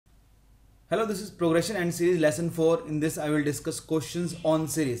Hello, this is Progression and Series Lesson 4. In this, I will discuss questions on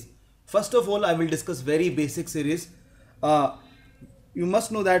series. First of all, I will discuss very basic series. You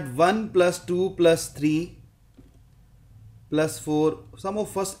must know that 1 plus 2 plus 3 plus 4, sum of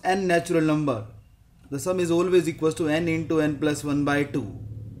first n natural number. The sum is always equals to n into n plus 1 by 2.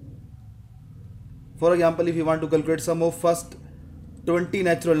 For example, if you want to calculate sum of first 20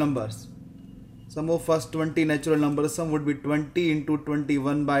 natural numbers, sum of first 20 natural numbers, sum would be 20 into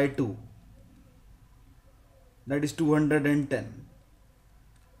 21 by 2. That is 210.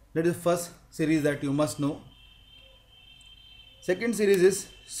 That is the first series that you must know. Second series is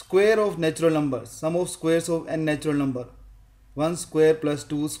square of natural numbers, sum of squares of n natural number. 1 square plus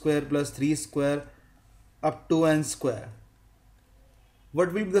 2 square plus 3 square up to n square.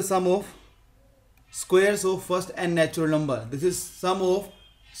 What will be the sum of squares of first n natural number? This is sum of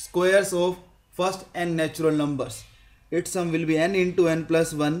squares of first n natural numbers. Its sum will be n into n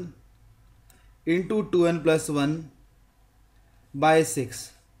plus 1 into 2n plus 1 by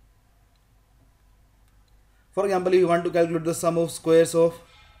 6. For example, if you want to calculate the sum of squares of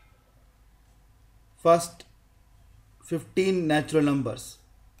first 15 natural numbers,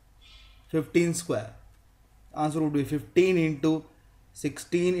 15 square, answer would be 15 into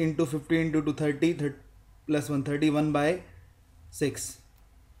 16 into 15 into 2 30 plus 1 31 by 6.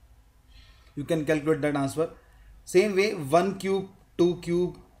 You can calculate that answer. Same way, 1 cube, 2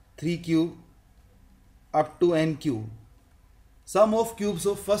 cube, 3 cube up to n cube. Sum of cubes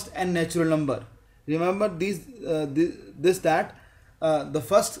of first n natural number. Remember the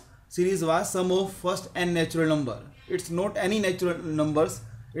first series was sum of first n natural number. It's not any natural numbers,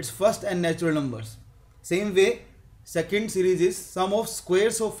 it's first n natural numbers. Same way, second series is sum of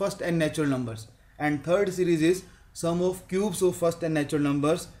squares of first n natural numbers, and third series is sum of cubes of first n natural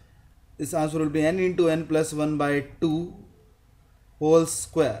numbers. This answer will be n into n plus 1 by 2 whole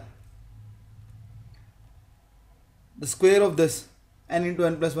square. The square of this, n into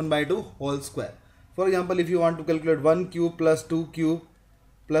n plus 1 by 2 whole square. For example, if you want to calculate 1 cube plus 2 cube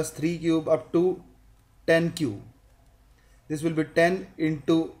plus 3 cube up to 10 cube, this will be 10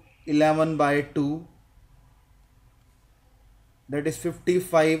 into 11 by 2, that is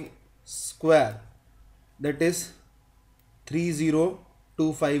 55 square, that is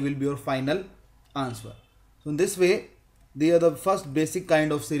 3025 will be your final answer. So in this way, they are the first basic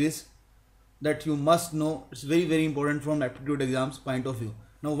kind of series that you must know. It's very important from aptitude exams point of view.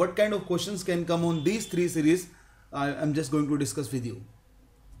 Now what kind of questions can come on these three series, I'm just going to discuss with you.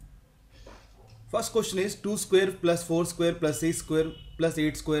 First question is 2 square plus 4 square plus 6 square plus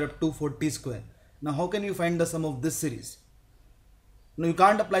 8 square up to 40 square. Now how can you find the sum of this series? Now you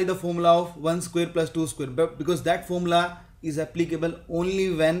can't apply the formula of 1 square plus 2 square, but because that formula is applicable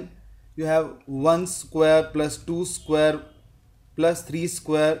only when you have 1 square plus 2 square plus 3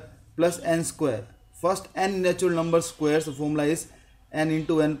 square plus n square. First n natural number squares, the formula is n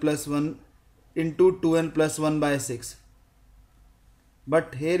into n plus 1 into 2n plus 1 by 6.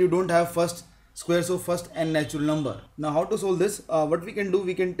 But here you don't have first squares of first n natural number. Now how to solve this? What we can do,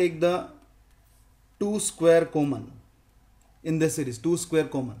 we can take the 2 square common in this series, 2 square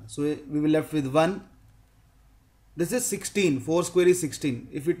common. So we will left with 1. This is 16, 4 square is 16.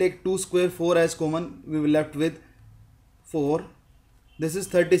 If we take 2 square 4 as common, we will left with 4. This is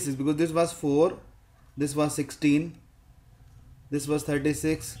 36 because this was 4, this was 16, this was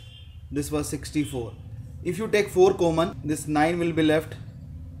 36, this was 64. If you take 4 common, this 9 will be left,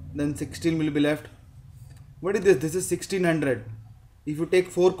 then 16 will be left. What is this? This is 1600. If you take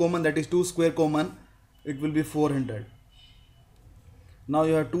 4 common, that is 2 square common, it will be 400. Now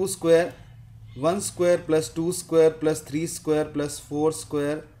you have 2 square, 1 square plus 2 square plus 3 square plus 4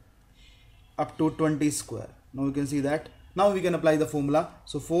 square up to 20 square. Now you can see that. Now we can apply the formula.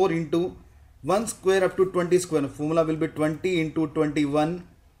 So 4 into 1 square up to 20 square. Formula will be 20 into 21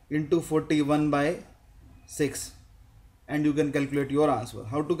 into 41 by 6. And you can calculate your answer.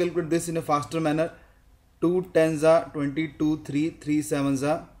 How to calculate this in a faster manner? 2 tens are 22, 3 7s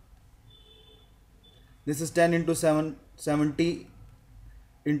are. This is 10 into 7, 70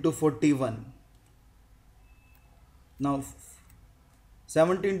 into 41. Now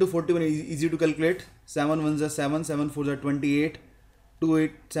 70 into 41 is easy to calculate. 7 ones are 7, 7 fours are 28,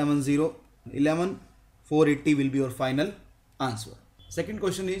 2870, 11, 480 will be your final answer. Second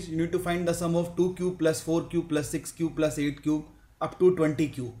question is, you need to find the sum of 2 cube plus 4 cube plus 6 cube plus 8 cube up to 20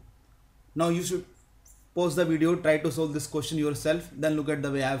 cube. Now you should pause the video, try to solve this question yourself, then look at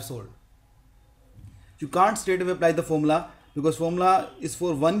the way I have solved. You can't straight away apply the formula because formula is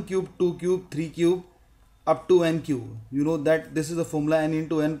for 1 cube, 2 cube, 3 cube up to n cube. You know that this is the formula, n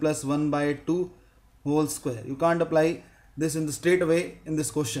into n plus 1 by 2 whole square. You can't apply this in the straight away in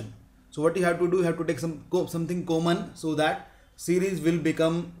this question. So what you have to do, you have to take something common, so that series will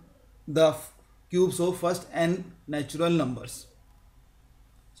become the cubes of first n natural numbers.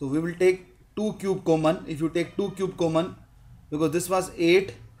 So we will take 2 cube common. If you take 2 cube common, because this was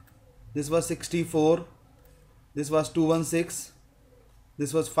 8, this was 64, this was 216,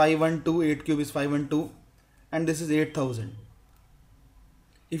 this was 512, 8 cube is 512, and this is 8000.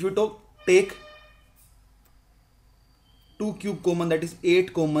 If you take 2 cube common, that is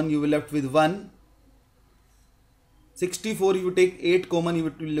 8 common, you will left with 1. 64, if you take 8 common, you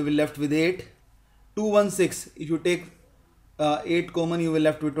will be left with 8. 216, if you take 8 common, you will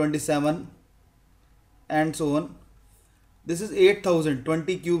left with 27, and so on. This is 8000.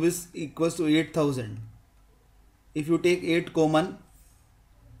 20 cube is equals to 8000. If you take 8 common,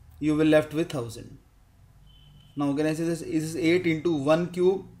 you will left with 1000. Now can I say this is 8 into 1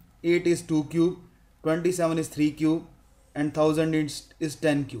 cube, 8 is 2 cube, 27 is 3 cube, and 1000 is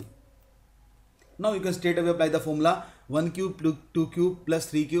 10 cube. Now you can straight away apply the formula 1 cube, 2 cube plus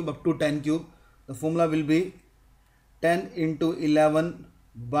 3 cube up to 10 cube. The formula will be 10 into 11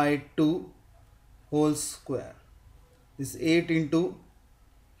 by 2 whole square. This is 8 into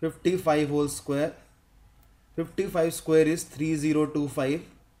 55 whole square. 55 square is 3025.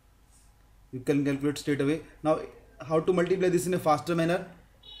 You can calculate straight away. Now how to multiply this in a faster manner?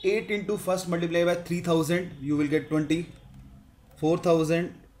 8 into first multiply by 3000, you will get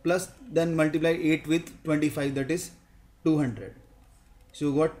 24,000, plus then multiply 8 with 25, that is 200. So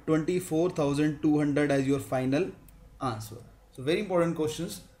you got 24,200 as your final answer. So very important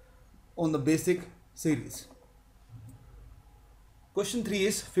questions on the basic series. Question 3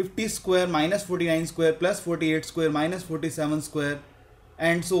 is 50 square minus 49 square plus 48 square minus 47 square,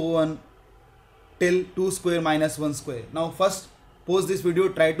 and so on till 2 square minus 1 square. Now first pause this video,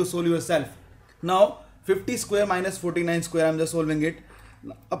 try to solve yourself. Now 50 square minus 49 square, I am just solving it.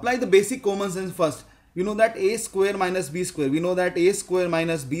 Apply the basic common sense first. You know that a square minus b square. We know that a square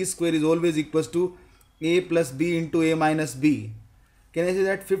minus b square is always equals to a plus b into a minus b. Can I say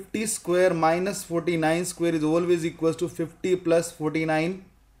that 50 square minus 49 square is always equals to 50 plus 49,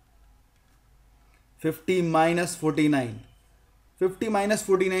 50 minus 49. 50 minus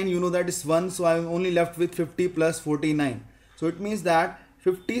 49, you know that is 1, so I am only left with 50 plus 49. So it means that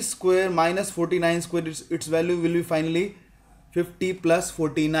 50 square minus 49 square, its value will be finally 50 plus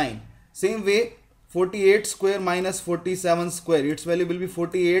 49. Same way 48 square minus 47 square, its value will be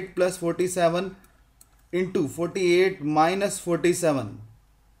 48 plus 47 into 48 minus 47.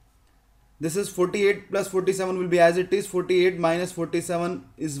 This is 48 plus 47 will be as it is, 48 minus 47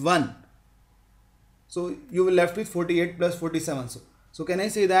 is 1. So you will left with 48 plus 47. So can I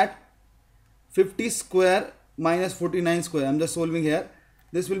say that 50 square minus 49 square, I am just solving here,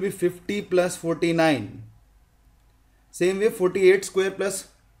 this will be 50 plus 49. Same way 48 square plus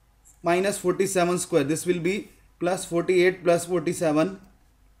minus 47 square, this will be plus 48 plus 47.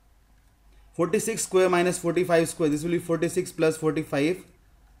 46 square minus 45 square, this will be 46 plus 45,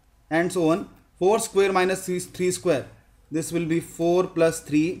 and so on. 4 square minus 3 square, this will be 4 plus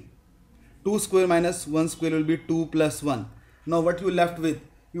 3. 2 square minus 1 square will be 2 plus 1. Now what you left with?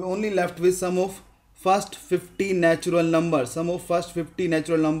 You only left with sum of first 50 natural numbers. Sum of first 50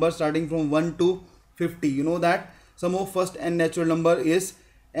 natural numbers starting from 1 to 50. You know that sum of first n natural number is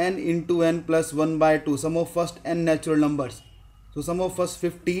n into n plus 1 by 2. Sum of first n natural numbers. So sum of first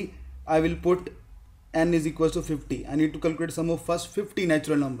 50, I will put n is equals to 50. I need to calculate sum of first 50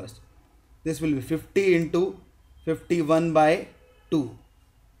 natural numbers. This will be 50 into 51 by 2.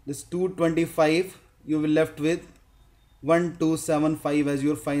 This 225, you will left with 1275 as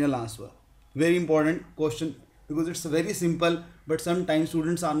your final answer. Very important question, because it's very simple, but sometimes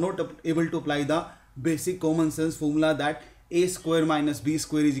students are not able to apply the basic common sense formula that a square minus b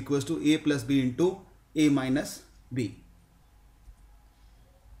square is equals to a plus b into a minus b.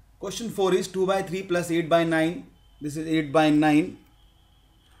 Question 4 is 2 by 3 plus 8 by 9. This is 8 by 9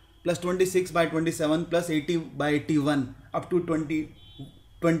 plus 26 by 27 plus 80 by 81 up to 20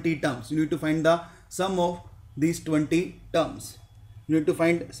 terms. You need to find the sum of these 20 terms. You need to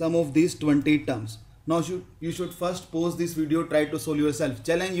find sum of these 20 terms. Now you should first pause this video, try to solve yourself,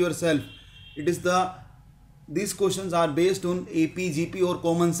 challenge yourself. These questions are based on AP, GP or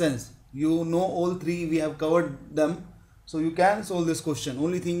common sense. You know all three, we have covered them. So you can solve this question.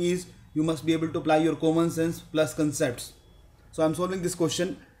 Only thing is you must be able to apply your common sense plus concepts. So I am solving this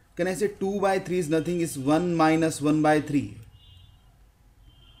question. Can I say 2 by 3 is nothing, is 1 minus 1 by 3.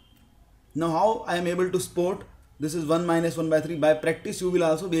 Now how I am able to spot this is 1 minus 1 by 3? By practice you will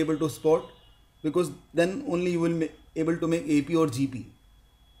also be able to spot, because then only you will be able to make AP or GP.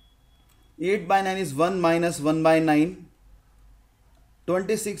 8 by 9 is 1 minus 1 by 9.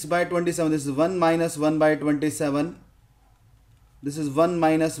 26 by 27, this is 1 minus 1 by 27, this is 1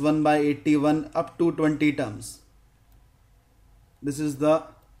 minus 1 by 81 up to 20 terms. This is the,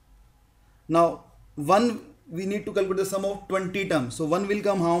 now 1 we need to calculate the sum of 20 terms. So 1 will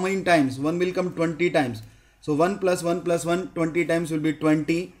come how many times? 1 will come 20 times. So 1 plus 1 plus 1, 20 times will be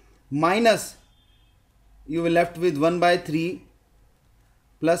 20, minus you will left with 1 by 3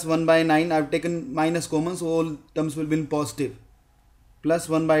 plus 1 by 9. I have taken minus common, so all terms will be in positive, plus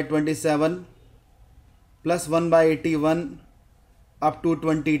 1 by 27 plus 1 by 81 up to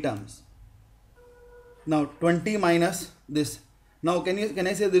 20 terms. Now 20 minus this. Now can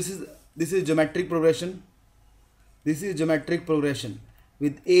I say this is geometric progression? This is geometric progression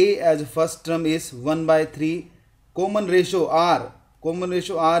with a as first term is 1 by 3, common ratio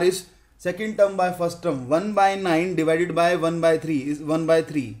r is second term by first term. 1 by 9 divided by 1 by 3 is 1 by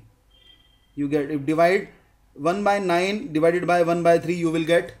 3. You get, if divide 1 by 9 divided by 1 by 3, you will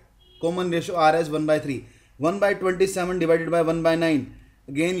get common ratio r as 1 by 3. 1 by 27 divided by 1 by 9,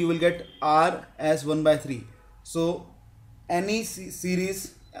 again you will get r as 1 by 3. So any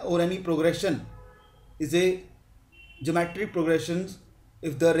series or any progression is a geometric progression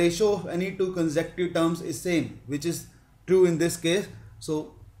if the ratio of any two consecutive terms is same, which is true in this case.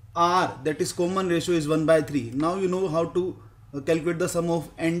 So r, that is common ratio, is 1 by 3. Now you know how to calculate the sum of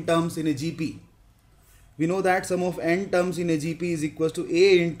n terms in a GP. We know that sum of n terms in a GP is equals to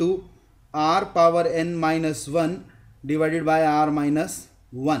a into r power n minus 1 divided by r minus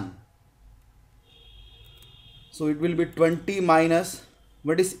 1. So it will be 20 minus,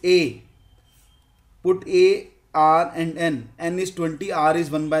 what is a? Put a, r and n. N is 20, r is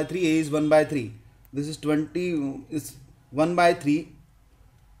 1 by 3, a is 1 by 3. This is 20 is 1 by 3.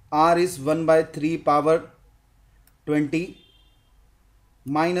 R is 1 by 3 power 20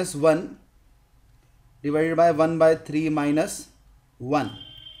 minus 1 divided by 1 by 3 minus 1.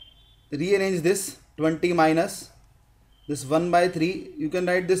 Rearrange this, 20 minus this 1 by 3. You can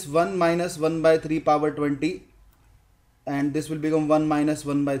write this 1 minus 1 by 3 power 20, and this will become 1 minus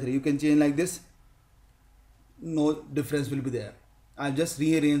 1 by 3. You can change like this. No difference will be there. I'll just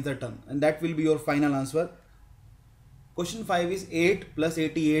rearrange the term, and that will be your final answer. Question 5 is 8 plus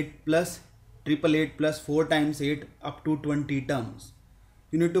 88 plus 888 plus 4 times 8 up to 20 terms.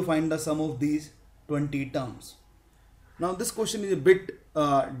 You need to find the sum of these 20 terms. Now this question is a bit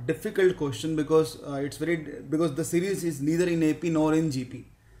difficult question because because the series is neither in AP nor in GP.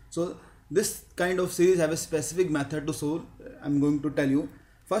 So this kind of series have a specific method to solve. I'm going to tell you.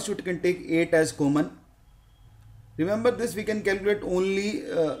 First you can take 8 as common. Remember this, we can calculate only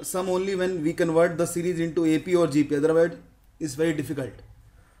sum only when we convert the series into AP or GP, otherwise it's very difficult.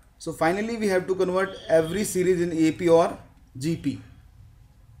 So finally we have to convert every series in AP or GP.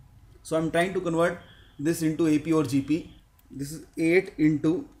 So I'm trying to convert this into AP or GP. This is 8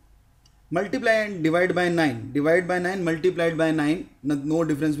 into, multiply and divide by 9. Divide by 9 multiplied by 9. No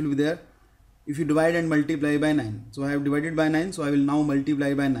difference will be there if you divide and multiply by 9. So I have divided by 9. So I will now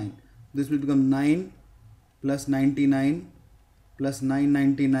multiply by 9. This will become 9 plus 99 plus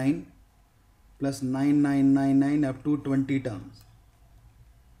 999 plus 9999 up to 20 terms.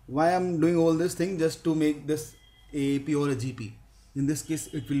 Why I am doing all this thing? Just to make this a AP or a GP. In this case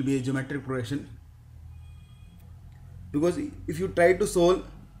it will be a geometric progression, because if you try to solve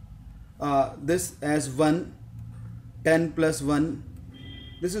this as 1, 10 plus 1,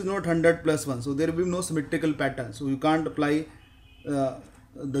 this is not 100 plus 1, so there will be no symmetrical pattern, so you can't apply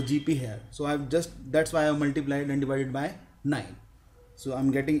the GP here. So I've just, that's why I have multiplied and divided by 9. So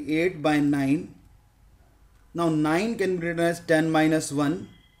I'm getting 8 by 9. Now 9 can be written as 10 minus 1.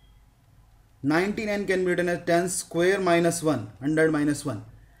 99 can be written as 10 square minus 1, 100 minus 1.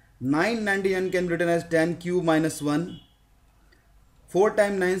 999 can be written as 10 cube minus 1. 4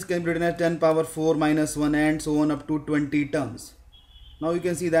 times 9 can be written as 10 power 4 minus 1, and so on up to 20 terms. Now you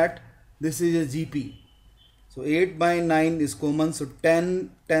can see that this is a GP. So 8 by 9 is common. So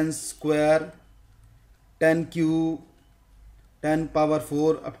 10, 10 square, 10 cube, 10 power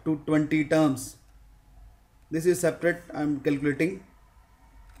 4 up to 20 terms. This is separate. I am calculating.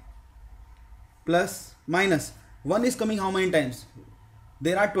 Plus minus 1 is coming how many times?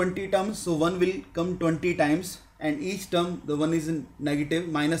 There are 20 terms, so 1 will come 20 times, and each term the 1 is in negative,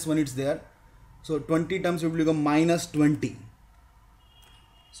 minus 1 it's there. So 20 terms will become minus 20.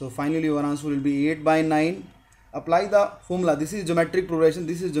 So finally your answer will be 8 by 9. Apply the formula. This is geometric progression.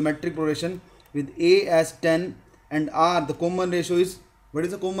 This is geometric progression with a as 10 and r. The common ratio is, what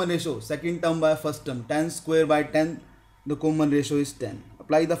is the common ratio? Second term by first term. 10 square by 10. The common ratio is 10.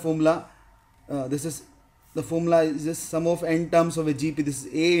 Apply the formula. This is the formula is just sum of n terms of a GP. This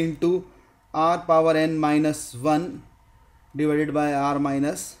is a into r power n minus 1 divided by r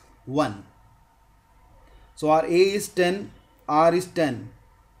minus 1. So our a is 10, r is 10,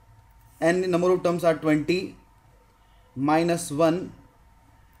 n number of terms are 20, minus 1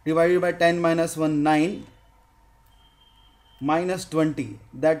 divided by 10 minus 1, 9, minus 20.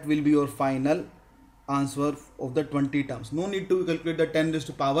 That will be your final answer of the 20 terms. No need to calculate the 10 raised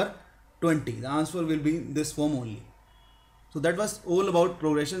to power 20. The answer will be in this form only. So that was all about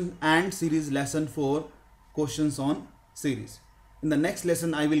progression and series lesson 4, questions on series. In the next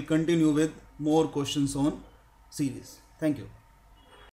lesson I will continue with more questions on series. Thank you.